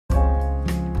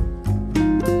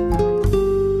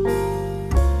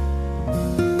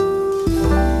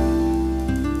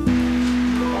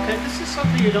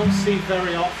you don't see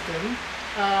very often,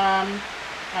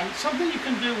 and something you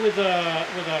can do with a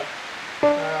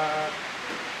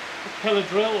pillar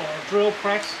drill or a drill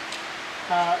press,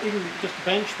 even just a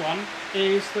bench one,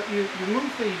 is that you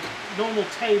move the normal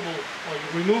table, or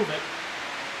you remove it,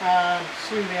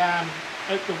 swing the arm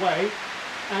out the way,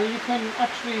 and you can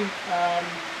actually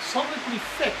solidly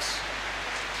fix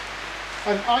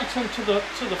an item to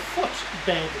the foot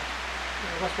bed.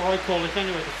 That's what I call it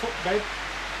anyway, the foot bed.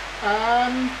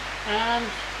 And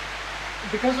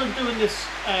because I'm doing this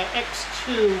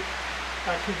X2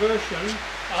 conversion,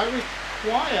 I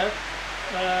require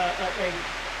a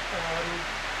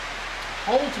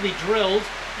hole to be drilled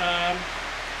at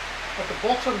the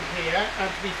bottom here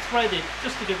and to be threaded,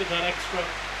 just to give it that extra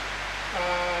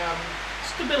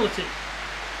stability.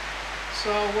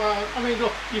 So I mean,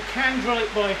 look, you can drill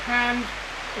it by hand.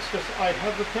 It's just I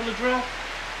have the pillar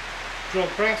drill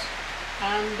press,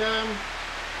 and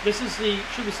this is the,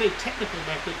 should we say, technical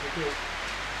method to do it.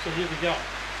 So here we go.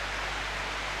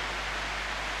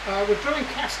 We're drilling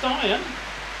cast iron.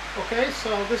 Okay,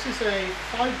 so this is a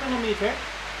 5mm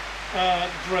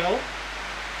drill.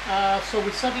 So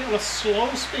we set it on a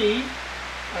slow speed,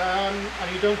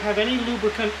 and you don't have any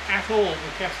lubricant at all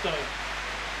with cast iron.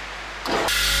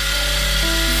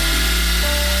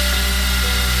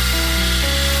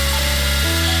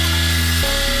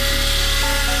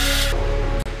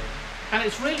 And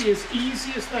it's really as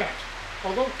easy as that.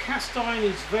 Although cast iron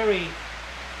is very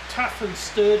tough and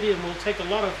sturdy and will take a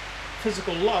lot of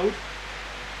physical load,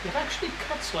 it actually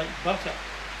cuts like butter.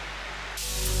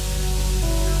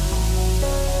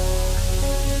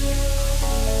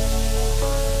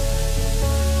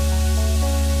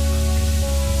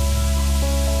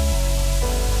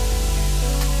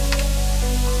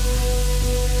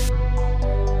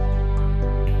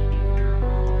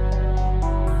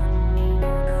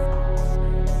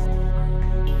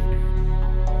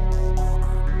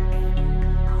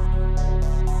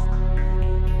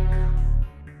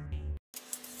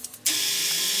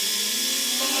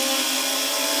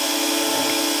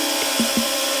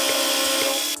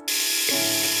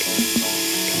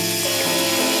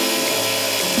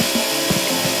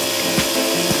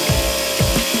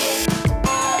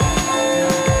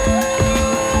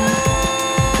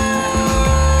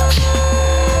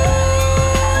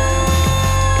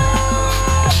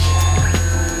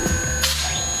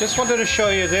 Just wanted to show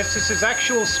you this. This is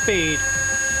actual speed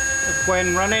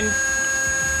when running,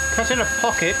 cutting a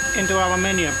pocket into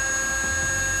aluminium.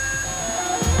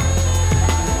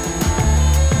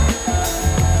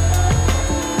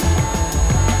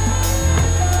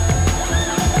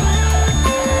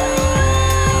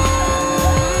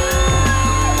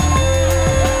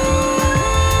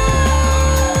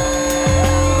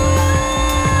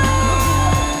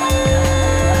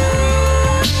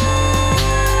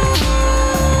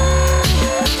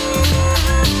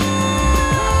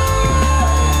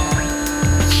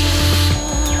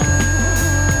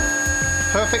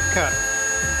 Perfect cut.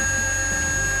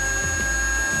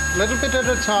 A little bit at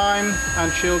a time,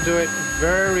 and she'll do it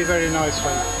very, very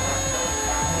nicely.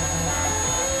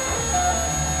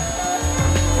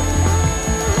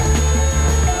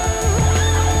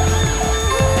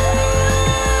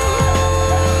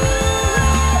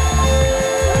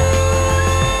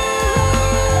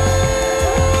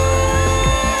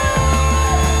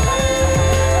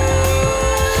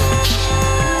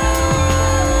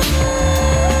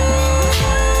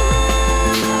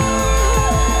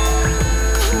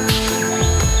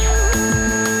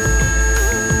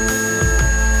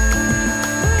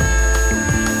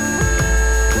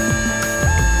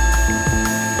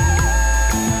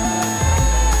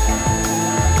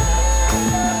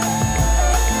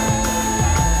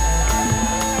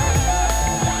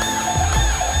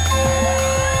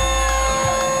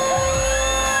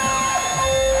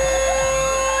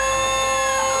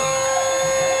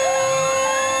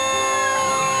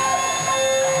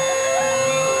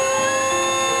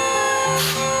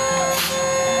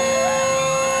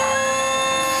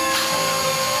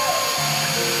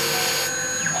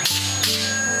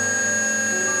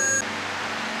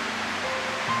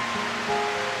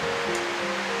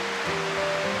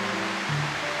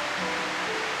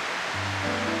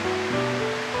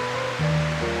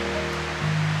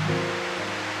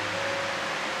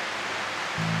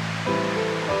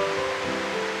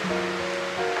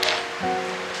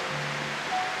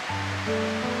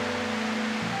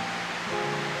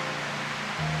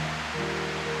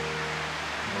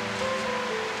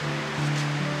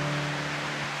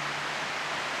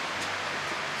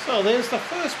 So there's the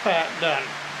first part done.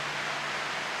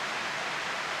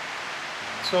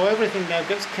 So everything now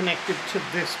gets connected to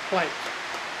this plate.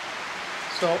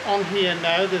 So on here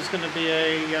now there's going to be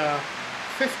a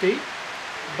 50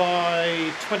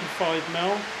 by 25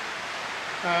 mil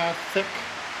thick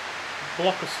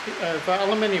block of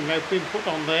aluminium now being put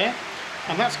on there,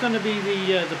 and that's going to be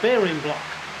the bearing block.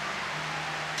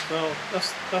 So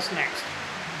that's next.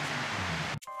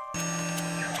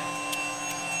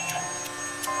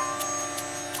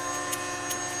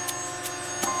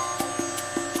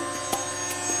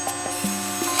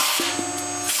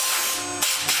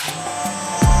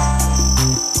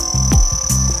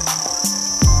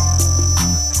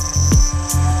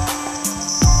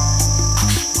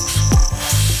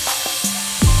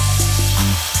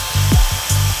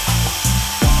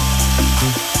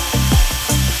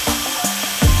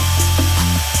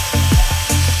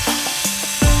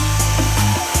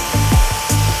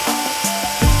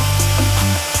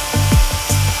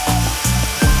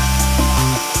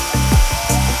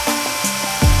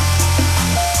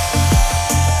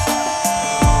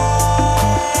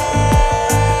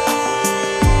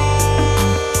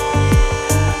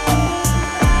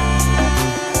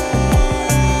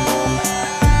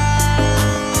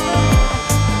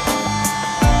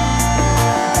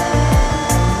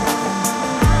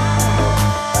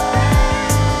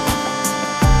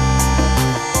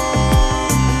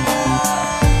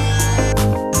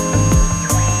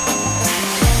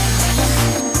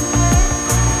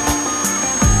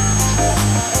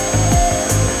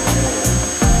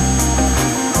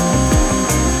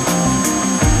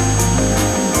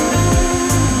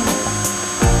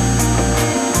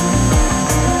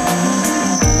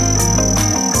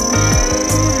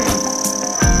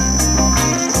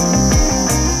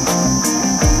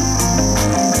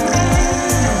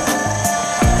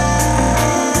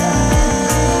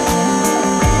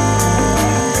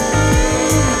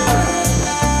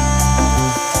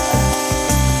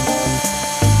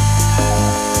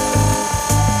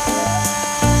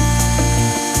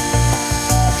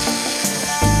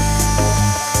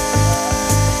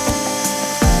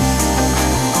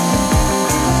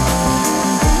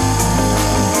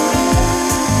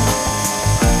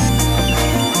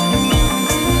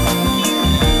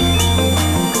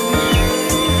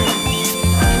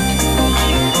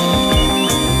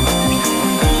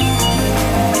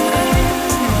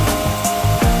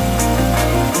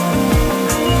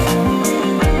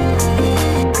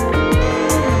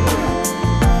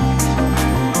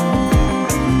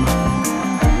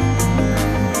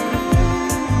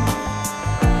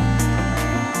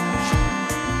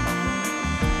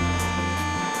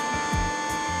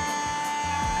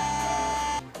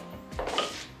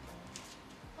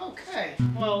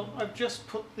 I've just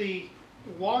put the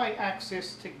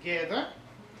Y-axis together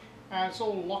and it's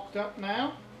all locked up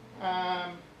now,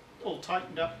 all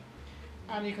tightened up,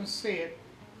 and you can see it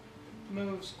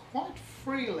moves quite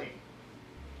freely,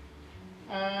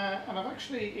 and I've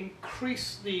actually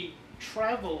increased the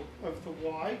travel of the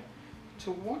Y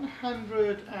to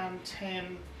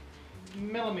 110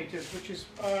 millimeters, which is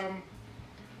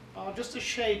just a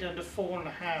shade under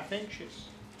 4.5 inches.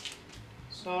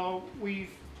 So we've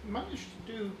managed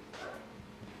to do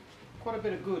quite a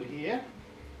bit of good here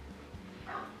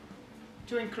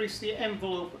to increase the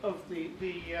envelope of the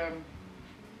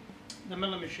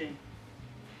milling machine.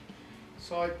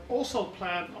 So I also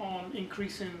plan on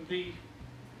increasing the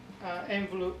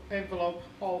envelope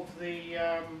of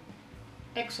the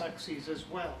X-axis as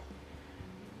well,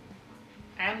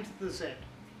 and the Z.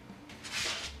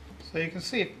 So you can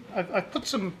see it. I've put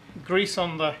some grease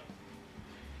on the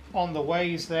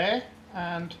ways there,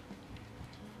 and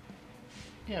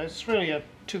you know, it's really a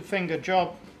two-finger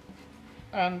job,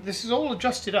 and this is all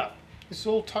adjusted up. This is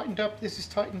all tightened up. This is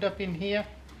tightened up in here,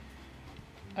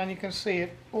 and you can see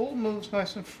it all moves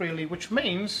nice and freely, which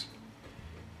means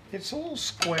it's all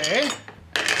square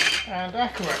and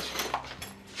accurate.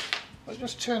 I'll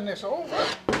just turn this over.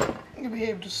 You'll be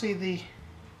able to see the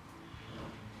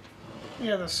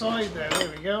other side there.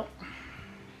 There we go.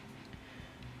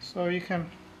 So you can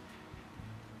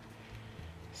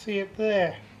see it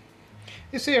there.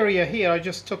 This area here I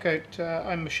just took out,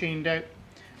 I machined out.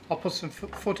 I'll put some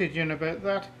footage in about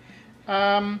that.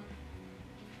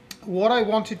 What I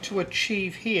wanted to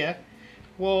achieve here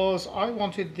was I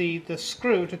wanted the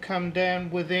screw to come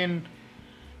down within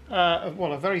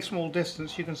well, a very small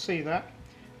distance, you can see that,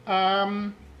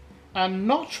 and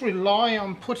not rely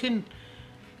on putting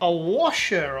a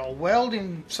washer or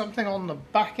welding something on the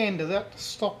back end of that to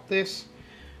stop this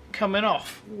coming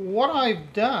off. What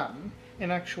I've done in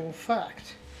actual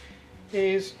fact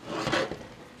is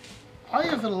I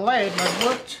have allowed, and I've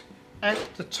worked out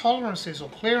the tolerances or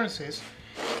clearances.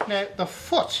 Now the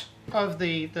foot of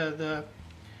the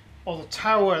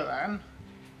tower,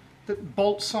 then that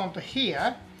bolts onto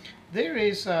here, there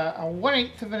is a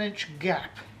 1/8 of an inch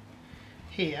gap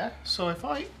here. So if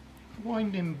I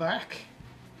wind him back,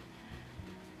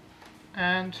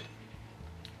 and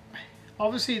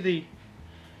obviously the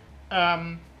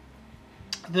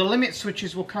limit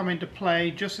switches will come into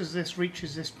play just as this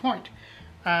reaches this point.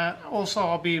 Also,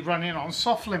 I'll be running on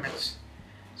soft limits.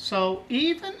 So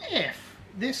even if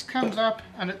this comes up,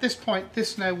 and at this point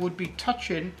this now would be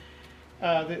touching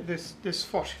this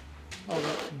foot, or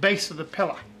the base of the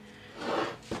pillar,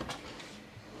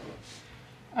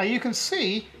 you can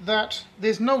see that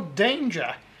there's no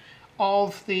danger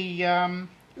of the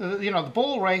the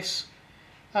ball race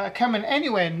coming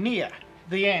anywhere near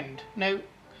the end. Now,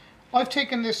 I've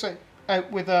taken this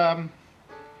out with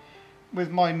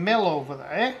my mill over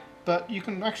there, but you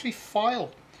can actually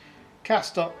file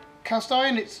cast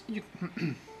iron.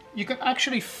 You can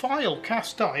actually file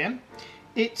cast iron.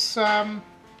 It's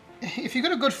if you've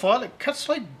got a good file, it cuts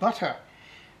like butter,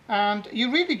 and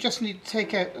you really just need to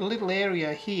take out a little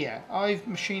area here. I've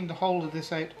machined the whole of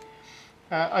this out.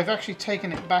 I've actually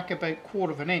taken it back about 1/4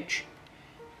 of an inch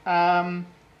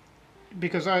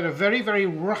because I had a very, very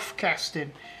rough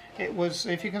casting. It was,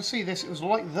 if you can see this, it was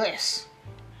like this.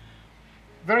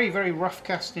 Very, very rough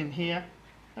casting here.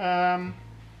 And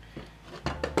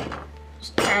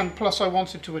plus I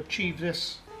wanted to achieve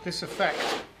this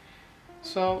effect.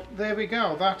 So there we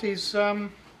go. That is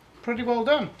pretty well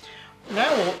done.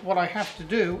 Now what I have to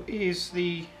do is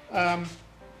the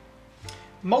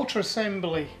motor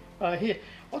assembly here.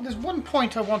 Oh, there's one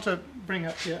point I want to bring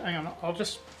up here. Hang on, I'll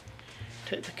just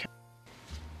take the camera.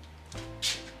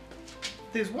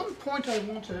 There's one point I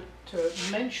wanted to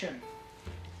mention.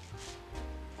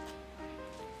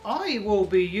 I will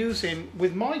be using,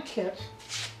 with my kit,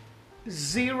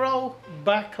 0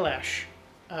 backlash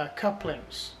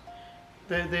couplings.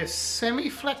 They're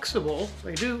semi-flexible.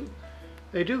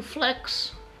 They do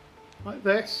flex like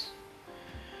this,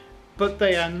 but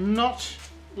they are not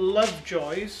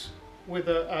Lovejoys with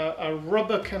a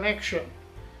rubber connection.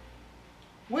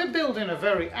 We're building a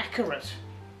very accurate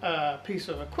piece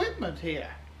of equipment here.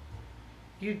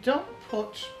 You don't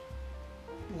put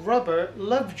rubber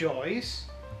Lovejoys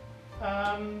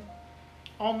on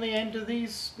the end of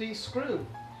these screws.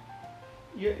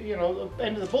 You know, the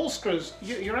end of the ball screws.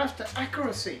 You're after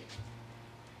accuracy.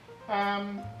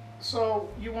 So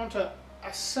you want a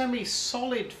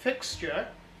semi-solid fixture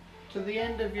to the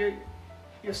end of your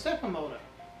stepper motor.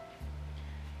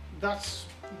 That's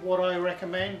what I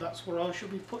recommend. That's what I should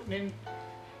be putting in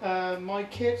my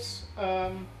kits.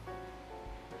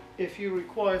 If you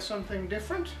require something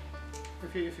different,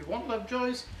 if you want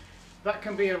Lovejoys, that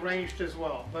can be arranged as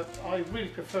well. But I really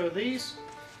prefer these.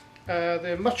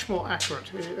 They're much more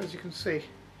accurate, as you can see.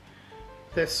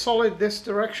 They're solid this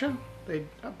direction,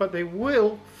 but they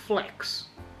will flex,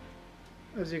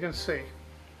 as you can see.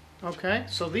 Okay,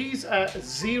 so these are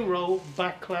 0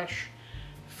 backlash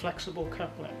flexible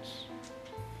couplings.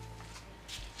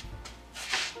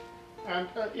 And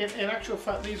in actual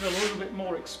fact, these are a little bit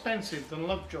more expensive than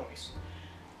Lovejoys.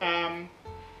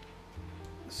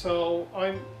 So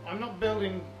I'm not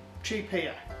building cheap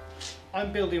here.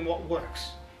 I'm building what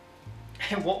works,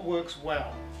 and what works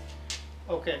well.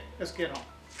 Okay, let's get on.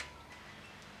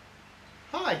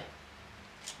 Hi.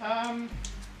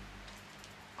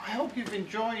 I hope you've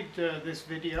enjoyed this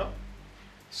video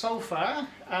so far.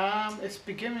 It's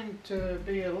beginning to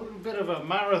be a little bit of a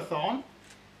marathon,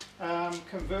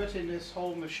 converting this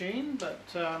whole machine, but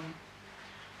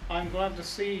I'm glad to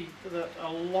see that a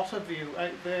lot of you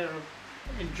out there are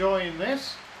enjoying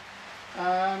this,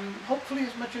 hopefully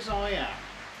as much as I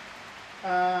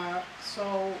am.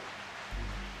 So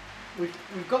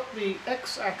we've got the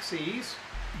x-axes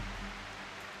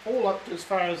all up as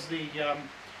far as the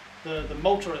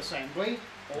motor assembly,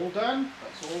 all done.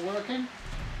 That's all working.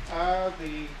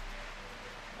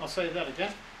 I'll say that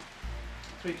again.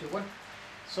 3, 2, 1.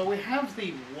 So we have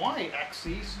the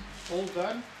y-axes all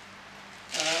done,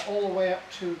 all the way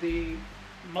up to the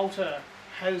motor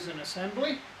housing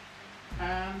assembly,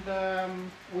 and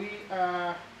we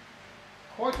are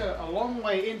quite a long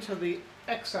way into the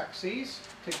x-axes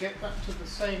to get that to the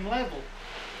same level.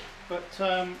 But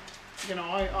you know,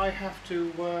 I have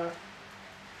to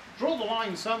draw the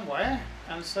line somewhere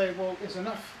and say, well, there's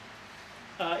enough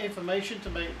information to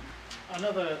make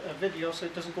another video so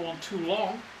it doesn't go on too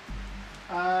long.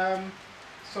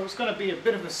 So it's going to be a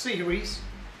bit of a series,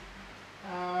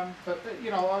 but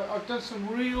you know, I've done some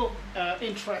real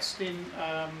interesting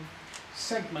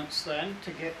segments then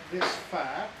to get this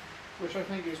far, which I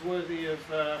think is worthy of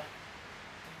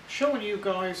showing you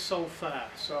guys so far.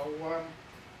 So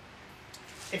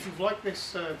If you've liked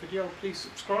this video, please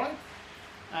subscribe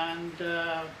and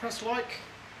press like,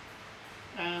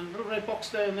 and the little red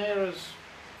box down there, as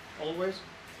always,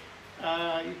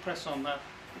 you press on that.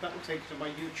 That will take you to my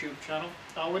YouTube channel.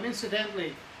 Oh, and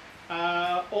incidentally,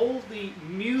 all the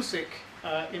music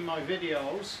in my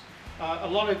videos, a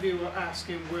lot of you are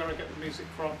asking where I get the music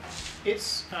from.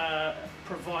 It's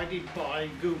provided by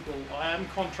Google. I am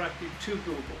contracted to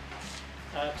Google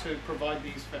to provide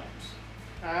these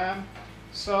films.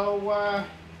 So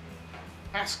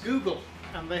ask Google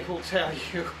and they will tell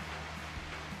you.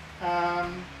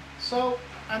 So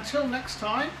until next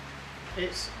time,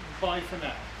 it's bye for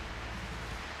now.